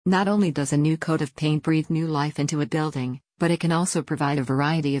Not only does a new coat of paint breathe new life into a building, but it can also provide a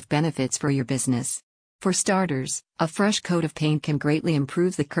variety of benefits for your business. For starters, a fresh coat of paint can greatly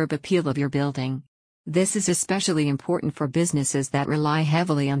improve the curb appeal of your building. This is especially important for businesses that rely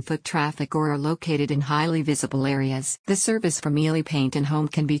heavily on foot traffic or are located in highly visible areas. The service from Ely Paint and Home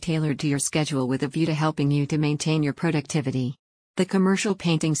can be tailored to your schedule with a view to helping you to maintain your productivity. The commercial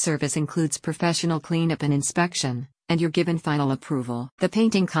painting service includes professional cleanup and inspection, and you're given final approval. The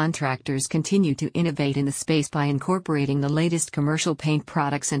painting contractors continue to innovate in the space by incorporating the latest commercial paint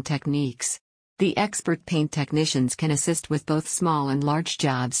products and techniques. The expert paint technicians can assist with both small and large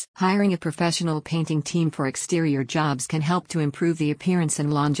jobs. Hiring a professional painting team for exterior jobs can help to improve the appearance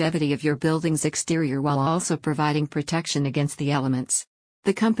and longevity of your building's exterior while also providing protection against the elements.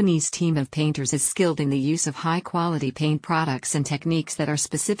 The company's team of painters is skilled in the use of high-quality paint products and techniques that are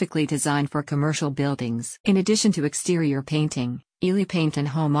specifically designed for commercial buildings. In addition to exterior painting, Ely Paint and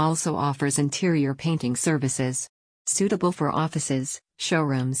Home also offers interior painting services. Suitable for offices,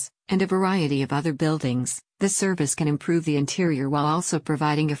 showrooms, and a variety of other buildings, the service can improve the interior while also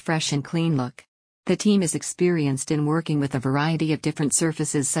providing a fresh and clean look. The team is experienced in working with a variety of different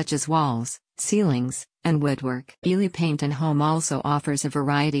surfaces such as walls, ceilings, and woodwork. Ely Paint and Home also offers a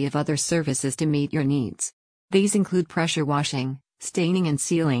variety of other services to meet your needs. These include pressure washing, staining and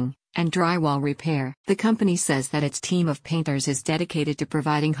sealing, and drywall repair. The company says that its team of painters is dedicated to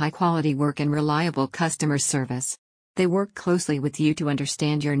providing high-quality work and reliable customer service. They work closely with you to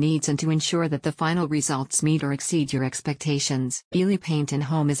understand your needs and to ensure that the final results meet or exceed your expectations. Ely Paint and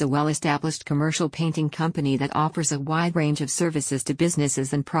Home is a well-established commercial painting company that offers a wide range of services to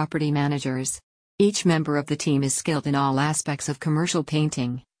businesses and property managers. Each member of the team is skilled in all aspects of commercial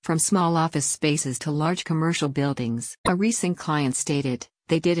painting, from small office spaces to large commercial buildings. A recent client stated,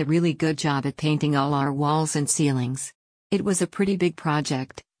 "They did a really good job at painting all our walls and ceilings. It was a pretty big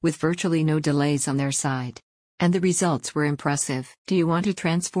project, with virtually no delays on their side. And the results were impressive." Do you want to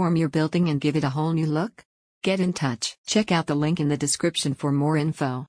transform your building and give it a whole new look? Get in touch. Check out the link in the description for more info.